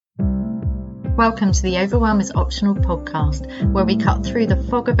Welcome to the Overwhelm is Optional podcast, where we cut through the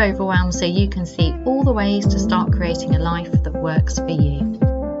fog of overwhelm so you can see all the ways to start creating a life that works for you.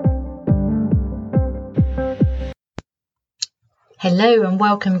 Hello and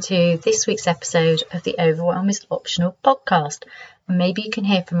welcome to this week's episode of the Overwhelm is Optional podcast. And maybe you can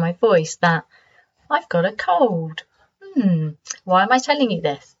hear from my voice that I've got a cold. Why am I telling you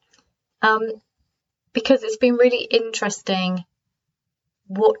this? Because it's been really interesting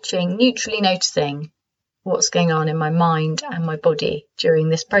neutrally noticing what's going on in my mind and my body during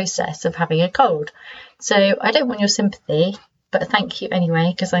this process of having a cold. So I don't want your sympathy, but thank you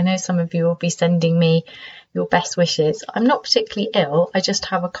anyway, because I know some of you will be sending me your best wishes. I'm not particularly ill, I just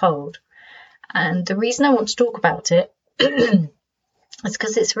have a cold. And the reason I want to talk about it is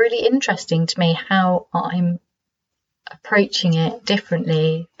because it's really interesting to me how I'm approaching it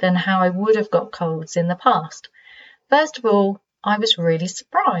differently than how I would have got colds in the past. First of all, I was really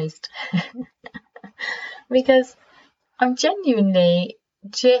surprised because I'm genuinely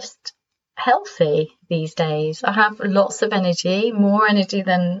just healthy these days. I have lots of energy, more energy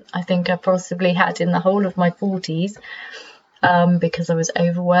than I think I possibly had in the whole of my 40s, because I was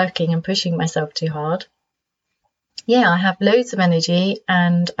overworking and pushing myself too hard. Yeah, I have loads of energy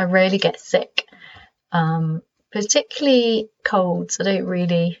and I rarely get sick, particularly colds. I don't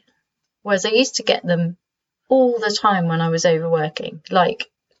really, whereas I used to get them all the time when I was overworking,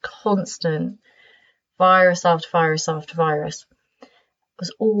 like constant virus after virus after virus. I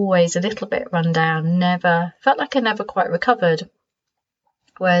was always a little bit run down, felt like I never quite recovered.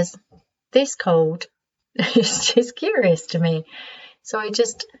 Whereas this cold is just curious to me. So I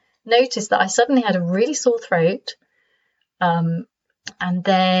just noticed that I suddenly had a really sore throat, and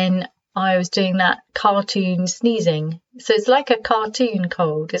then I was doing that cartoon sneezing. So it's like a cartoon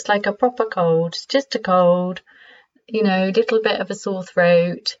cold. It's like a proper cold. It's just a cold, little bit of a sore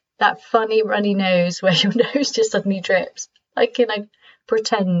throat, that funny runny nose where your nose just suddenly drips, like in a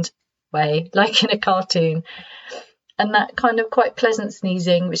pretend way, like in a cartoon. And that kind of quite pleasant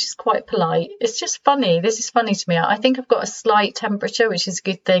sneezing, which is quite polite. It's just funny. This is funny to me. I think I've got a slight temperature, which is a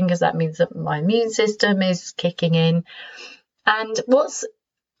good thing because that means that my immune system is kicking in. And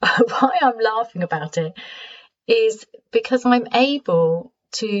why I'm laughing about it is because I'm able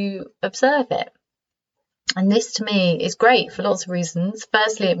to observe it. And this to me is great for lots of reasons.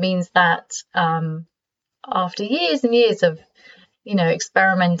 Firstly, it means that after years and years of,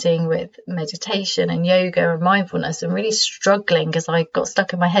 experimenting with meditation and yoga and mindfulness and really struggling because I got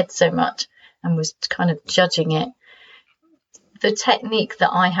stuck in my head so much and was kind of judging it, the technique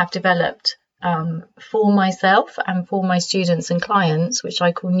that I have developed for myself and for my students and clients, which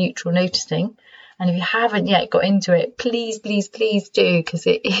I call neutral noticing. And if you haven't yet got into it, please do, because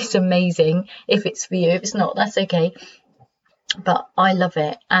it is amazing if it's for you. If it's not, that's okay. But I love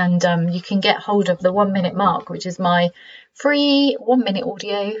it. And you can get hold of the 1 minute mark, which is my free 1 minute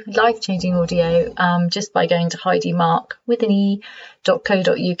audio, life-changing audio, just by going to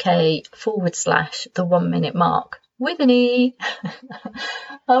HeidiMark.co.uk/the 1 minute mark. With an E.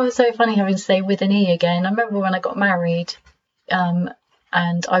 Oh, it's so funny having to say with an E again. I remember when I got married, and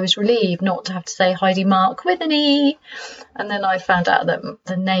I was relieved not to have to say Heidi Mark with an E. And then I found out that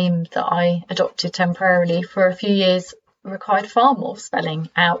the name that I adopted temporarily for a few years required far more spelling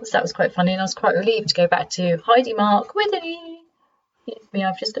out. So that was quite funny. And I was quite relieved to go back to Heidi Mark with an E. Excuse me,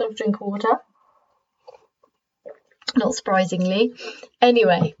 I've just got a drink of water. Not surprisingly.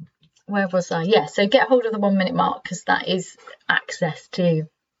 Anyway. Where was I? Yeah, so get hold of the 1 minute mark because that is access to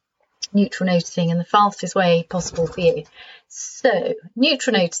neutral noticing in the fastest way possible for you. So,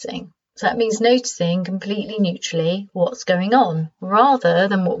 neutral noticing. So that means noticing completely neutrally what's going on, rather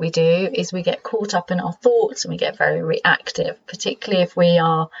than what we do is we get caught up in our thoughts and we get very reactive, particularly if we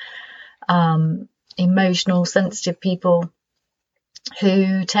are emotional, sensitive people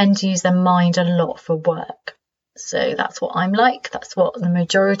who tend to use their mind a lot for work. So that's what I'm like. That's what the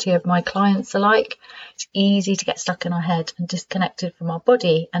majority of my clients are like. It's easy to get stuck in our head and disconnected from our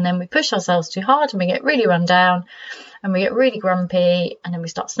body. And then we push ourselves too hard and we get really run down and we get really grumpy and then we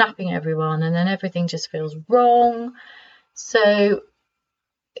start snapping at everyone and then everything just feels wrong. So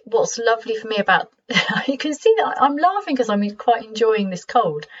what's lovely for me about, you can see that I'm laughing because I'm quite enjoying this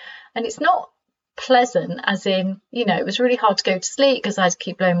cold. And it's not pleasant as in, it was really hard to go to sleep because I had to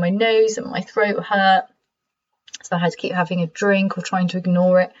keep blowing my nose and my throat hurt. So I had to keep having a drink or trying to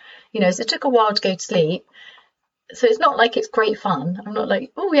ignore it. So it took a while to go to sleep. So it's not like it's great fun. I'm not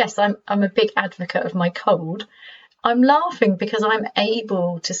like, oh yes, I'm a big advocate of my cold. I'm laughing because I'm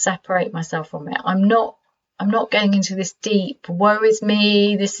able to separate myself from it. I'm not I'm not getting into this deep, woe is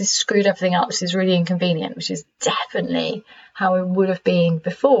me, this has screwed everything up, this is really inconvenient, which is definitely how it would have been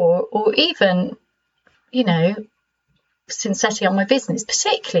before, or even, since setting up my business,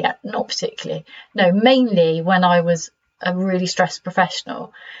 mainly when I was a really stressed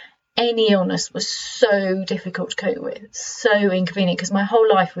professional. Any illness was so difficult to cope with, so inconvenient, because my whole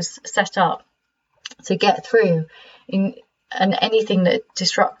life was set up to get through, and anything that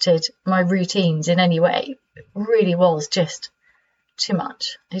disrupted my routines in any way really was just too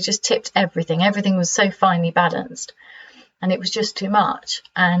much. It just tipped everything. Everything was so finely balanced, and it was just too much.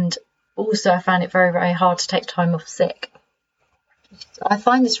 And also I found it very, very hard to take time off sick. I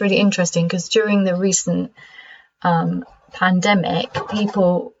find this really interesting because during the recent pandemic,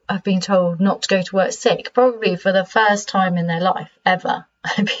 people have been told not to go to work sick, probably for the first time in their life ever.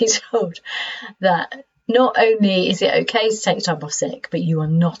 I've been told that not only is it okay to take time off sick, but you are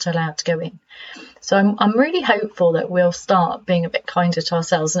not allowed to go in. So I'm really hopeful that we'll start being a bit kinder to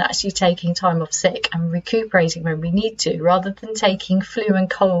ourselves and actually taking time off sick and recuperating when we need to, rather than taking flu and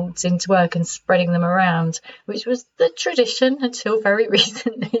colds into work and spreading them around, which was the tradition until very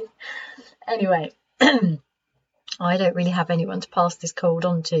recently. Anyway, I don't really have anyone to pass this cold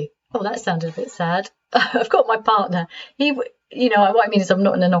on to. Oh, that sounded a bit sad. I've got my partner. What I mean is I'm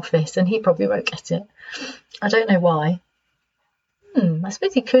not in an office and he probably won't get it. I don't know why. I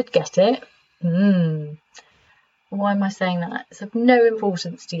suppose he could get it. Why am I saying that? It's of no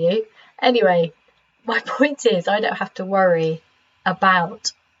importance to you. Anyway, my point is I don't have to worry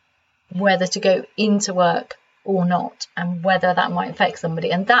about whether to go into work or not, and whether that might affect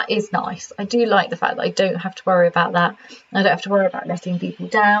somebody, and that is nice. I do like the fact that I don't have to worry about that. I don't have to worry about letting people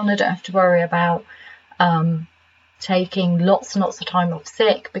down. I don't have to worry about taking lots and lots of time off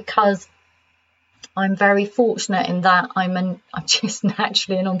sick, because I'm very fortunate in that I'm just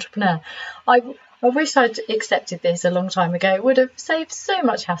naturally an entrepreneur. I wish I'd accepted this a long time ago. It would have saved so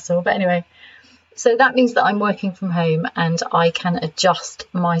much hassle. But anyway, so that means that I'm working from home and I can adjust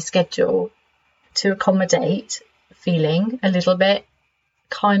my schedule to accommodate feeling a little bit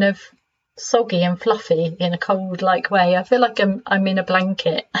kind of soggy and fluffy in a cold like way. I feel like I'm in a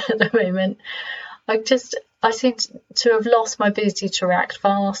blanket at the moment. I seem to have lost my ability to react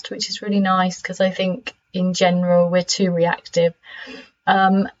fast, which is really nice, because I think in general we're too reactive.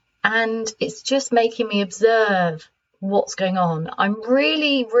 And it's just making me observe what's going on. I'm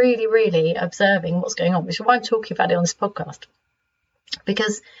really, really, really observing what's going on, which is why I'm talking about it on this podcast.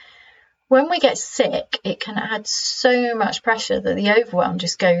 Because when we get sick, it can add so much pressure that the overwhelm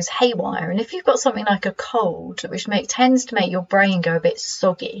just goes haywire. And if you've got something like a cold, which tends to make your brain go a bit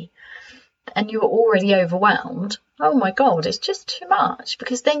soggy, and you're already overwhelmed, oh my God, it's just too much,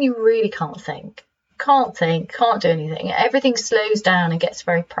 because then you really can't think, can't do anything. Everything slows down and gets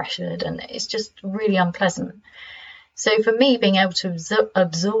very pressured, and it's just really unpleasant. So for me, being able to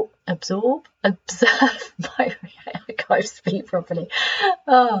observe I can't speak properly.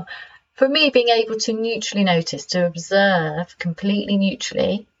 For me, being able to neutrally notice, to observe completely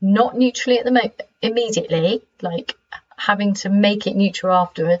neutrally, not neutrally at the moment, immediately, like having to make it neutral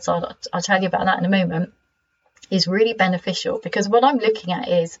afterwards, I'll tell you about that in a moment, is really beneficial, because what I'm looking at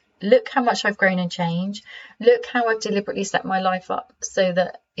is, look how much I've grown and changed. Look how I've deliberately set my life up so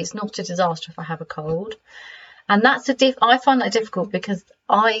that it's not a disaster if I have a cold. And I find that difficult because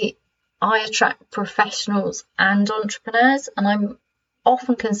I attract professionals and entrepreneurs, and I'm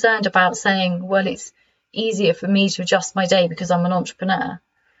often concerned about saying, well, it's easier for me to adjust my day because I'm an entrepreneur.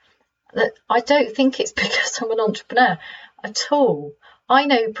 I don't think it's because I'm an entrepreneur at all. I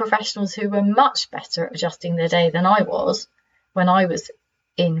know professionals who were much better at adjusting their day than I was when I was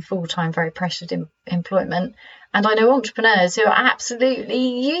in full-time, very pressured employment. And I know entrepreneurs who are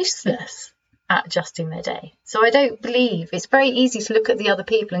absolutely useless at adjusting their day. So I don't believe, it's very easy to look at the other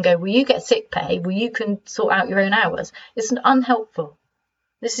people and go, well, you get sick pay, well, you can sort out your own hours. It's unhelpful.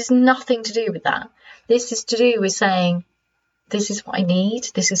 This is nothing to do with that. This is to do with saying, this is what I need,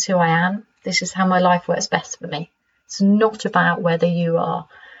 this is who I am, this is how my life works best for me. It's not about whether you are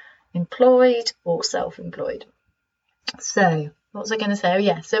employed or self-employed. So what was I going to say? Oh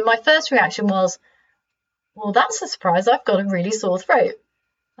yeah, so my first reaction was, well, that's a surprise, I've got a really sore throat.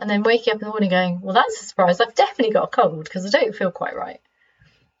 And then waking up in the morning going, well, that's a surprise, I've definitely got a cold because I don't feel quite right.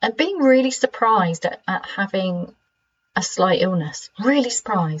 And being really surprised at having a slight illness, really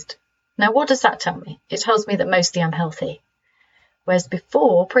surprised. Now, what does that tell me? It tells me that mostly I'm healthy. Whereas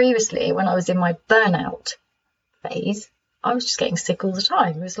previously, when I was in my burnout phase, I was just getting sick all the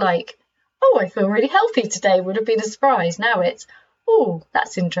time. It was like, oh, I feel really healthy today, would have been a surprise. Now it's, oh,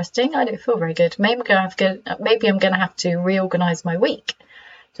 that's interesting, I don't feel very good. Maybe I'm going to have to reorganise my week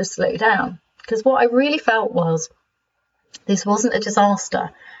to slow down. Because what I really felt was this wasn't a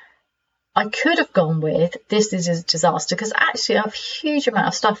disaster. I could have gone with this is a disaster, because actually I have a huge amount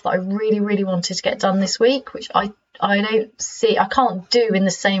of stuff that I really, really wanted to get done this week, which I can't do in the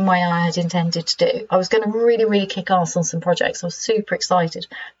same way I had intended to do. I was going to really, really kick ass on some projects. I was super excited.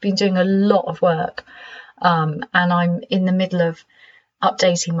 Been doing a lot of work, and I'm in the middle of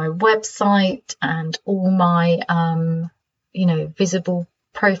updating my website and all my visible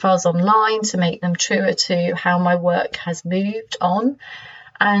profiles online to make them truer to how my work has moved on.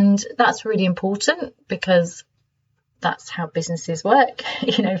 And that's really important, because that's how businesses work.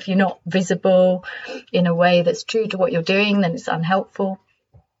 If you're not visible in a way that's true to what you're doing, then it's unhelpful.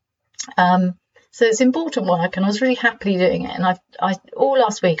 So it's important work, and I was really happily doing it. And I all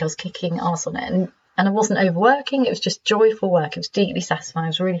last week I was kicking ass on it, and I wasn't overworking. It was just joyful work. It was deeply satisfying. I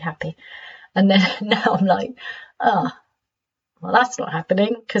was really happy. And then now I'm like, well, that's not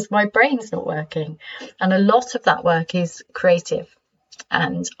happening, because my brain's not working. And a lot of that work is creative.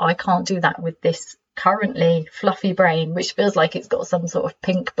 And I can't do that with this currently fluffy brain, which feels like it's got some sort of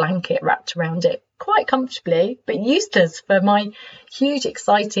pink blanket wrapped around it quite comfortably, but useless for my huge,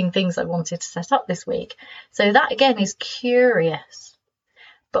 exciting things I wanted to set up this week. So that again is curious.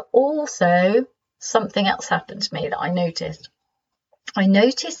 But also something else happened to me that I noticed. I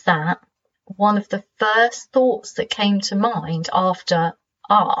noticed that one of the first thoughts that came to mind after,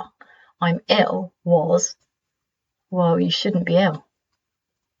 I'm ill, was, well, you shouldn't be ill.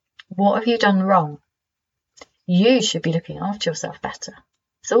 What have you done wrong? You should be looking after yourself better.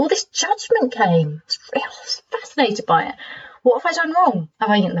 So all this judgment came. I was fascinated by it. What have I done wrong? Have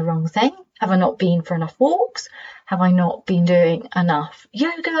I eaten the wrong thing? Have I not been for enough walks? Have I not been doing enough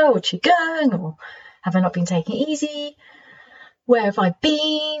yoga or qigong? Or have I not been taking it easy? Where have I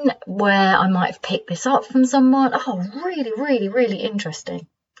been? Where I might have picked this up from someone? Really, really, really interesting.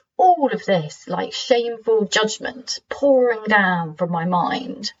 All of this, like shameful judgment pouring down from my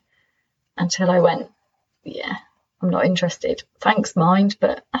mind, until I went, I'm not interested. Thanks, mind,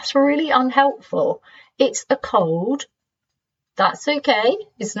 but that's really unhelpful. It's a cold. That's okay.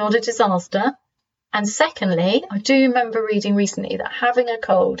 It's not a disaster. And secondly, I do remember reading recently that having a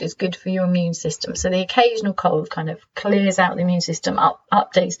cold is good for your immune system. So the occasional cold kind of clears out the immune system,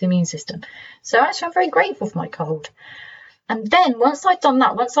 updates the immune system. So actually, I'm very grateful for my cold. And then once I'd done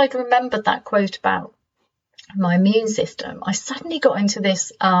that, once I'd remembered that quote about my immune system, I suddenly got into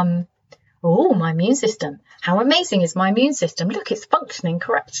this, my immune system. How amazing is my immune system? Look, it's functioning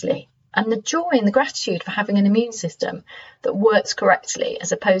correctly. And the joy and the gratitude for having an immune system that works correctly,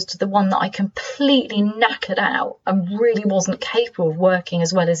 as opposed to the one that I completely knackered out and really wasn't capable of working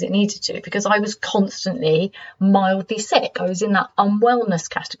as well as it needed to, because I was constantly mildly sick. I was in that unwellness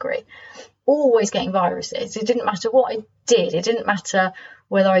category, always getting viruses. It didn't matter what I did. It didn't matter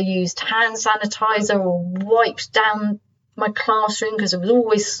whether I used hand sanitizer or wiped down my classroom, because there was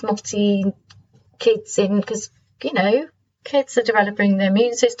always snotty kids in, because, kids are developing their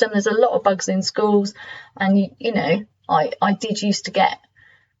immune system. There's a lot of bugs in schools, and I did used to get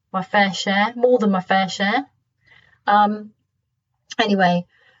my fair share, more than my fair share. Anyway,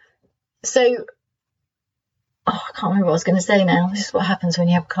 so I can't remember what I was going to say now. This is what happens when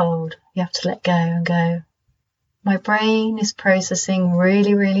you have a cold. You have to let go and go, my brain is processing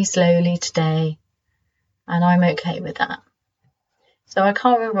really, really slowly today, and I'm okay with that. So I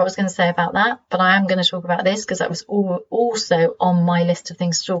can't remember what I was going to say about that, but I am going to talk about this because that was also on my list of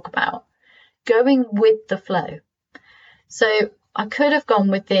things to talk about. Going with the flow. So I could have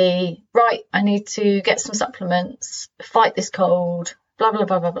gone with I need to get some supplements, fight this cold, blah, blah,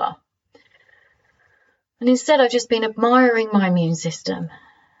 blah, blah, blah. And instead I've just been admiring my immune system,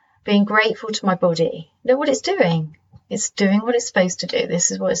 being grateful to my body. Look what it's doing. It's doing what it's supposed to do.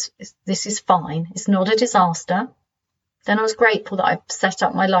 This is fine. It's not a disaster. Then I was grateful that I've set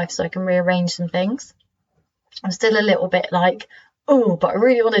up my life so I can rearrange some things. I'm still a little bit like, but I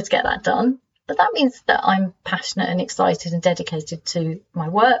really wanted to get that done. But that means that I'm passionate and excited and dedicated to my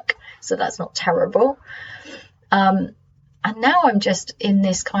work. So that's not terrible. And now I'm just in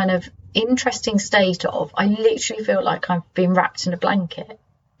this kind of interesting state of, I literally feel like I've been wrapped in a blanket.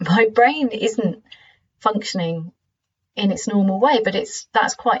 My brain isn't functioning in its normal way, but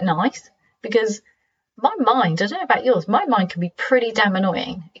that's quite nice, because my mind, I don't know about yours, my mind can be pretty damn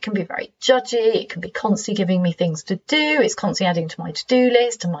annoying. It can be very judgy. It can be constantly giving me things to do. It's constantly adding to my to-do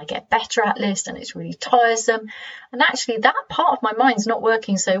list and my get better at list, and it's really tiresome. And actually that part of my mind's not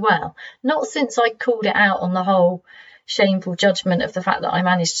working so well. Not since I called it out on the whole shameful judgment of the fact that I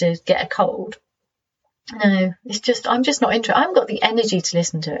managed to get a cold. No, it's just, I'm just not interested. I haven't got the energy to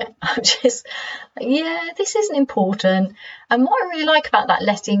listen to it. I'm just, yeah, this isn't important. And what I really like about that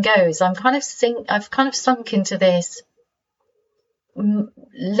letting go is I've kind of sunk into this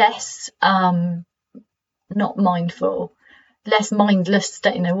less, not mindful, less mindless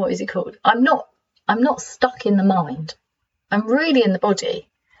state. What is it called? I'm not stuck in the mind. I'm really in the body.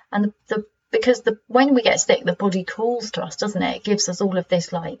 And because when we get sick, the body calls to us, doesn't it? It gives us all of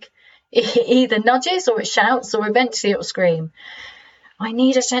this, like, it either nudges or it shouts, or eventually it'll scream, I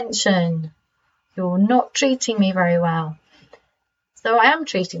need attention. You're not treating me very well. So I am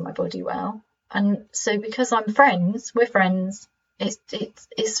treating my body well. And so because we're friends,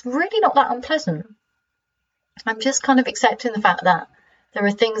 it's really not that unpleasant. I'm just kind of accepting the fact that there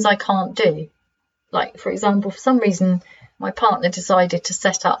are things I can't do. Like, for example, for some reason, my partner decided to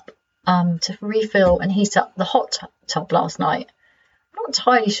set up, to refill and heat up the hot tub last night. I'm not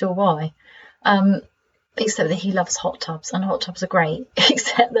entirely sure why, except that he loves hot tubs, and hot tubs are great,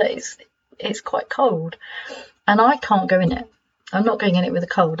 except that it's quite cold, and I can't go in it. I'm not going in it with a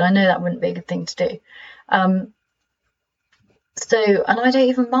cold. I know that wouldn't be a good thing to do. And I don't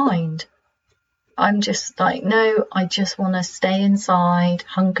even mind. I'm just like, no, I just want to stay inside,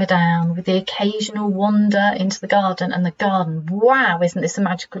 hunker down, with the occasional wander into the garden. And the garden, wow, isn't this a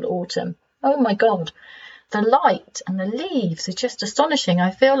magical autumn? Oh my God. The light and the leaves are just astonishing.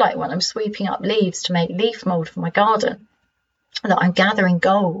 I feel like when I'm sweeping up leaves to make leaf mould for my garden, that I'm gathering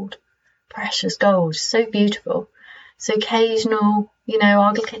gold, precious gold, so beautiful. So occasional,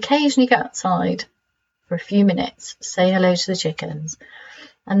 I'll occasionally go outside for a few minutes, say hello to the chickens,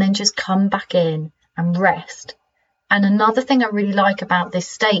 and then just come back in and rest. And another thing I really like about this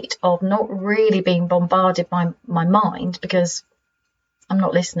state of not really being bombarded by my mind, because I'm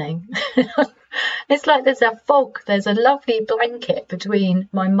not listening. It's like there's a fog, there's a lovely blanket between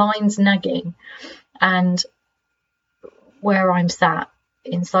my mind's nagging and where I'm sat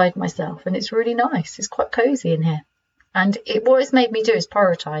inside myself. And it's really nice. It's quite cozy in here. And what it's made me do is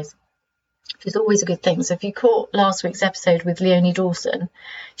prioritise, which is always a good thing. So if you caught last week's episode with Leonie Dawson,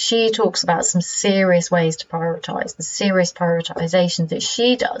 she talks about some serious ways to prioritise, the serious prioritisation that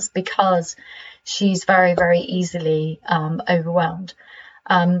she does, because she's very, very easily overwhelmed.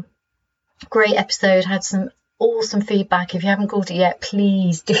 Great episode, had some awesome feedback. If you haven't caught it yet,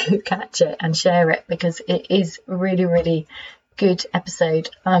 please do catch it and share it, because it is a really, really good episode.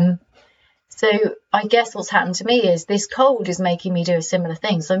 So I guess what's happened to me is this cold is making me do a similar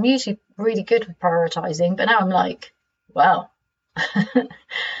thing. So I'm usually really good with prioritising, but now I'm like, wow,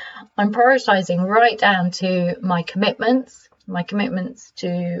 I'm prioritising right down to my commitments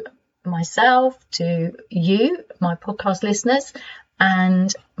to myself, to you, my podcast listeners,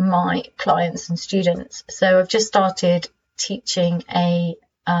 and my clients and students. So I've just started teaching a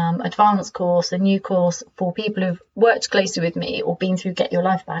advanced course, a new course for people who've worked closely with me or been through Get Your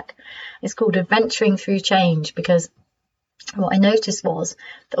Life Back. It's called Adventuring Through Change, because what I noticed was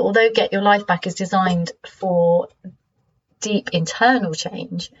that although Get Your Life Back is designed for deep internal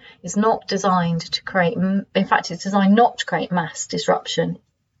change, it's not designed to create, in fact, it's designed not to create mass disruption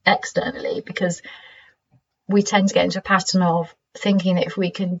externally, because we tend to get into a pattern of thinking that if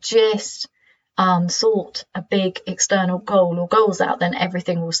we can just sort a big external goal or goals out, then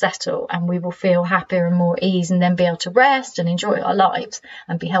everything will settle and we will feel happier and more ease, and then be able to rest and enjoy our lives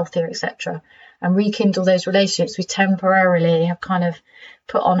and be healthier, etc., and rekindle those relationships we temporarily have kind of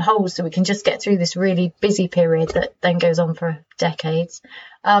put on hold, so we can just get through this really busy period that then goes on for decades.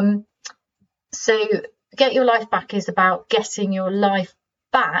 So Get Your Life Back is about getting your life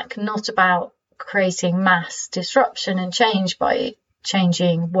back, not about creating mass disruption and change by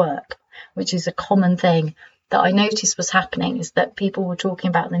changing work, which is a common thing that I noticed was happening, is that people were talking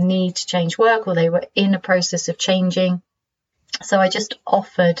about the need to change work, or they were in a process of changing. So I just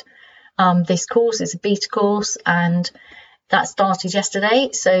offered this course. It's a beta course, and that started yesterday.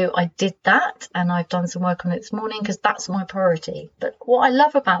 So I did that, and I've done some work on it this morning, because that's my priority. But what I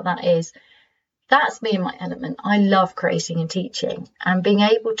love about that is that's me in my element. I love creating and teaching, and being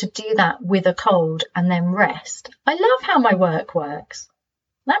able to do that with a cold and then rest. I love how my work works.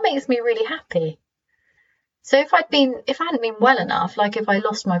 That makes me really happy. So if I hadn't been well enough, like if I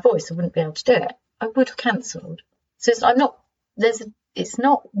lost my voice, I wouldn't be able to do it. I would have cancelled. So it's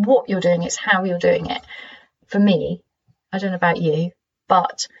not what you're doing, it's how you're doing it. For me, I don't know about you,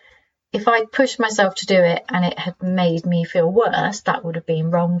 but if I pushed myself to do it and it had made me feel worse, that would have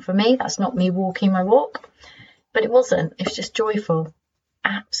been wrong for me. That's not me walking my walk. But it wasn't. It's just joyful.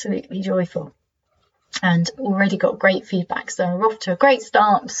 Absolutely joyful. and already got great feedback. So we're off to a great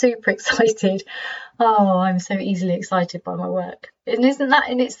start. I'm super excited. Oh, I'm so easily excited by my work. And isn't that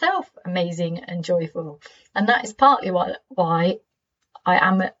in itself amazing and joyful? And that is partly why I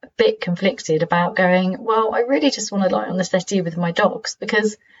am a bit conflicted about going, well, I really just want to lie on the settee with my dogs,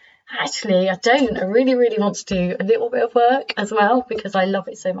 because actually I don't. I really, really want to do a little bit of work as well, because I love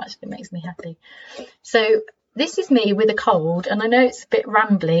it so much. It makes me happy. So this is me with a cold, and I know it's a bit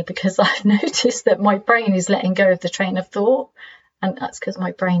rambly because I've noticed that my brain is letting go of the train of thought, and that's because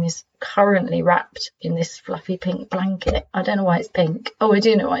my brain is currently wrapped in this fluffy pink blanket. I don't know why it's pink. Oh, I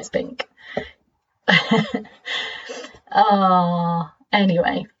do know why it's pink.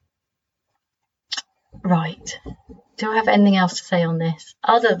 Anyway. Right. Do I have anything else to say on this?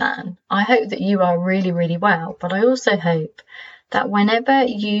 Other than I hope that you are really, really well, but I also hope that whenever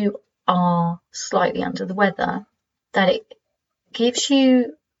you are slightly under the weather, that it gives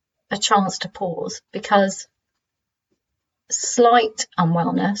you a chance to pause, because slight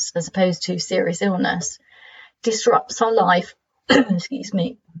unwellness, as opposed to serious illness, disrupts our life. Excuse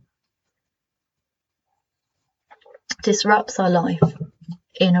me. Disrupts our life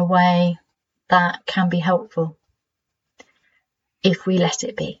in a way that can be helpful if we let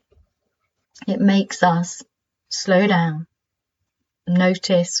it be. It makes us slow down,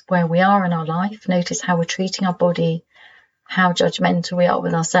 notice where we are in our life, notice how we're treating our body, how judgmental we are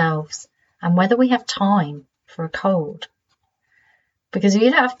with ourselves, and whether we have time for a cold. Because if you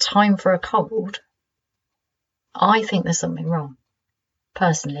don't have time for a cold, I think there's something wrong,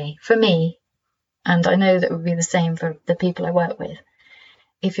 personally, for me, and I know that would be the same for the people I work with.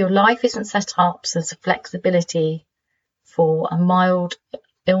 If your life isn't set up so there's a flexibility for a mild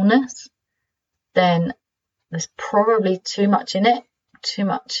illness, then there's probably too much in it, too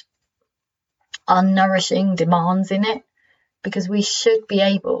much unnourishing demands in it, because we should be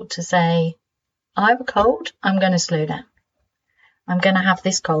able to say, I have a cold, I'm going to slow down. I'm going to have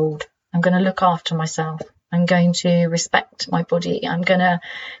this cold. I'm going to look after myself. I'm going to respect my body. I'm going to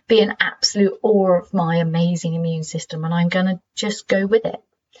be in absolute awe of my amazing immune system, and I'm going to just go with it.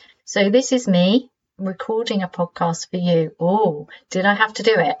 So this is me recording a podcast for you. Oh, did I have to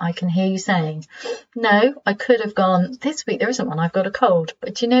do it? I can hear you saying, no, I could have gone, this week there isn't one, I've got a cold.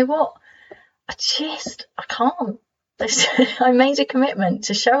 But you know what? I can't. I made a commitment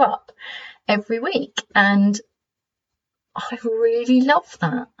to show up every week, and I really love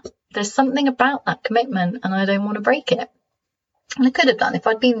that. There's something about that commitment, and I don't want to break it. And I could have done, if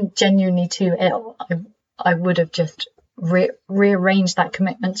I'd been genuinely too ill, I would have just rearranged that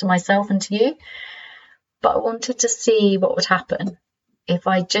commitment to myself and to you. But I wanted to see what would happen if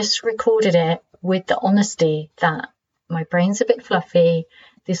I just recorded it with the honesty that my brain's a bit fluffy,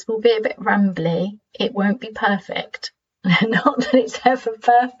 this will be a bit rambly, it won't be perfect. Not that it's ever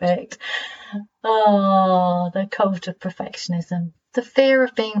perfect. Oh, the cult of perfectionism. The fear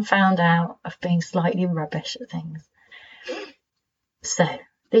of being found out, of being slightly rubbish at things. So,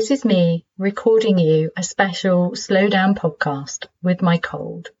 this is me recording you a special slow down podcast with my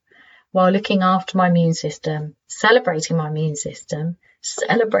cold, while looking after my immune system, celebrating my immune system,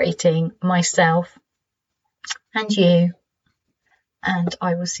 celebrating myself and you. And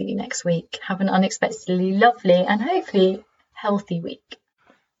I will see you next week. Have an unexpectedly lovely and hopefully healthy week.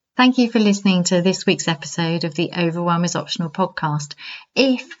 Thank you for listening to this week's episode of the Overwhelm is Optional podcast.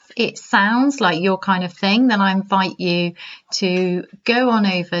 If it sounds like your kind of thing, then I invite you to go on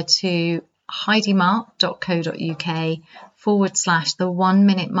over to heidimark.co.uk/the 1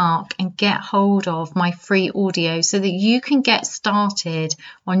 minute mark and get hold of my free audio so that you can get started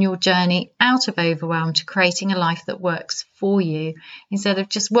on your journey out of overwhelm to creating a life that works for you, instead of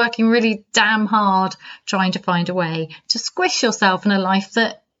just working really damn hard trying to find a way to squish yourself in a life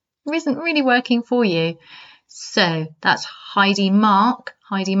that isn't really working for you. So that's Heidimark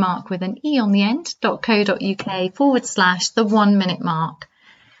with an E on the end, .co.uk/the 1 minute mark.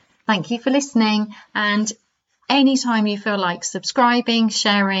 Thank you for listening, and anytime you feel like subscribing,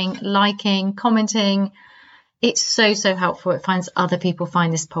 sharing, liking, commenting, it's so helpful. It finds other people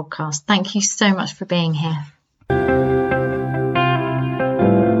find this podcast. Thank you so much for being here.